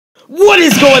What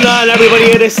is going on, everybody?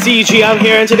 It is CG out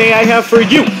here, and today I have for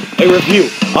you a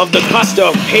review of the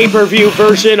custom pay-per-view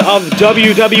version of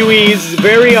WWE's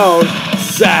very own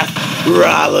Seth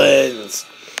Rollins.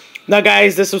 Now,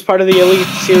 guys, this was part of the Elite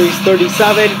Series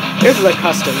 37. This is a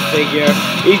custom figure.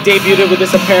 He debuted with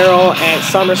this apparel at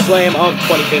Summerslam of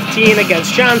 2015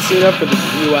 against John Cena for the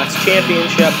U.S.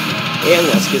 Championship, and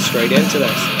let's get straight into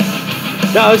this.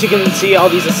 Now, as you can see, all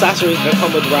these accessories that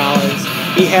come with Rollins.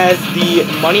 He has the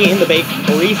Money in the Bank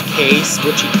briefcase,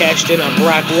 which he cashed in on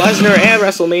Brock Lesnar at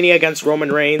WrestleMania against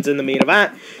Roman Reigns in the main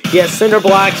event. He has cinder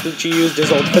blocks, which he used his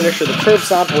old finisher, the curb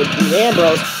stomp with Dean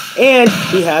Ambrose, and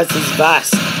he has his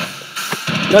vest.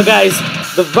 Now, guys,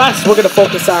 the vest we're going to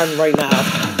focus on right now,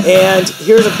 and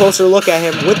here's a closer look at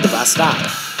him with the vest on.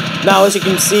 Now, as you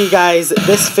can see, guys,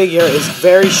 this figure is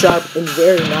very sharp and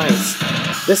very nice.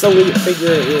 This Elite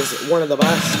figure is one of the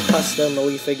best custom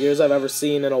Elite figures I've ever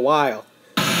seen in a while.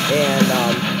 And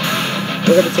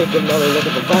we're going to take another look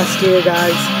at the vest here,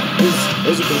 guys.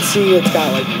 As you can see, it's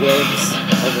got like ribs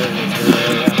over in his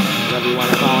area, whatever you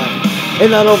want to call it.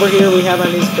 And then over here we have on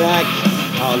his back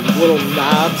little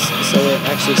knobs, so it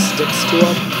actually sticks to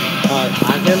him,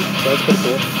 on him, so that's pretty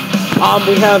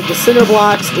cool. We have the cinder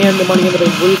blocks and the Money in the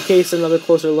Bank briefcase, another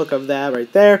closer look of that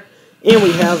right there. And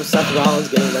we have Seth Rollins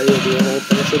getting ready to do an old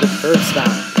finisher, the curb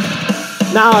stomp.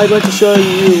 Now I'd like to show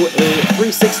you a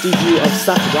 360 view of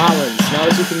Seth Rollins.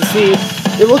 Now, as you can see,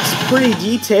 it looks pretty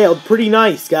detailed, pretty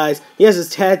nice, guys. He has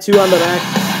his tattoo on the back.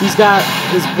 He's got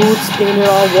his boots painted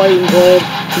all white and gold.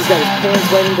 He's got his pants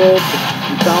white and gold,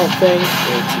 the belt thing.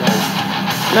 It's nice.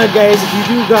 Now, guys, if you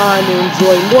do go on to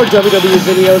enjoy more WWE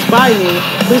videos by me,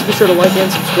 please be sure to like and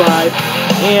subscribe.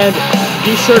 And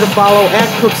be sure to follow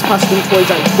 @Cooks Custom Toys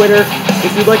on Twitter.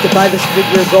 If you'd like to buy this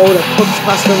figure, go to Cooks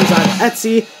Customs on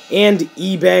Etsy and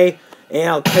eBay. And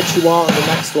I'll catch you all in the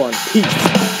next one.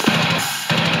 Peace.